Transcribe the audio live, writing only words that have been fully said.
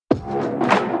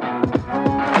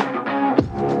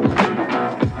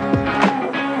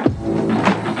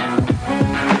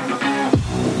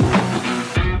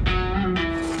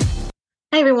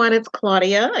everyone, it's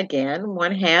Claudia again,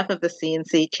 one half of the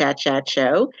C&C Chat Chat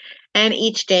show. And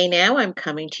each day now I'm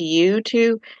coming to you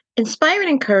to inspire and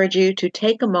encourage you to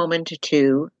take a moment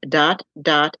to dot,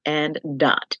 dot, and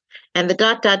dot. And the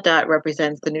dot, dot, dot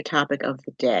represents the new topic of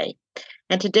the day.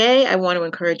 And today I want to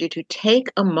encourage you to take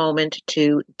a moment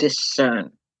to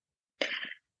discern.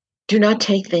 Do not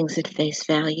take things at face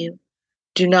value.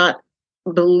 Do not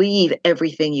believe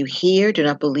everything you hear. Do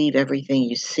not believe everything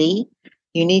you see.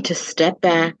 You need to step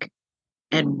back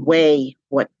and weigh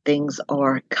what things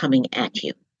are coming at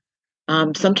you.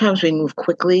 Sometimes we move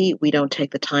quickly. We don't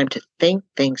take the time to think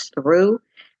things through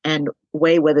and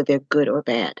weigh whether they're good or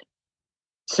bad.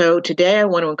 So today I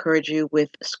want to encourage you with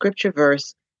a scripture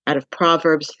verse out of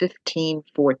Proverbs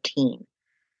 15:14.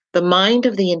 The mind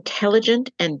of the intelligent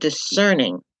and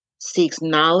discerning seeks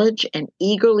knowledge and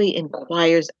eagerly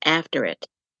inquires after it,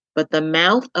 but the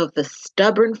mouth of the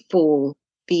stubborn fool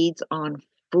feeds on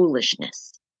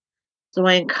foolishness. So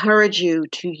I encourage you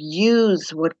to use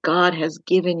what God has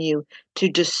given you to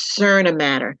discern a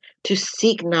matter, to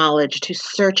seek knowledge, to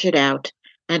search it out,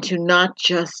 and to not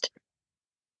just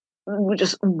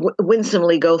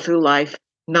winsomely go through life,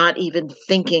 not even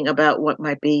thinking about what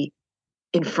might be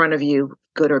in front of you,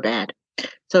 good or bad.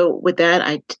 So with that,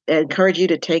 I encourage you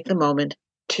to take the moment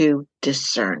to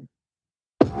discern.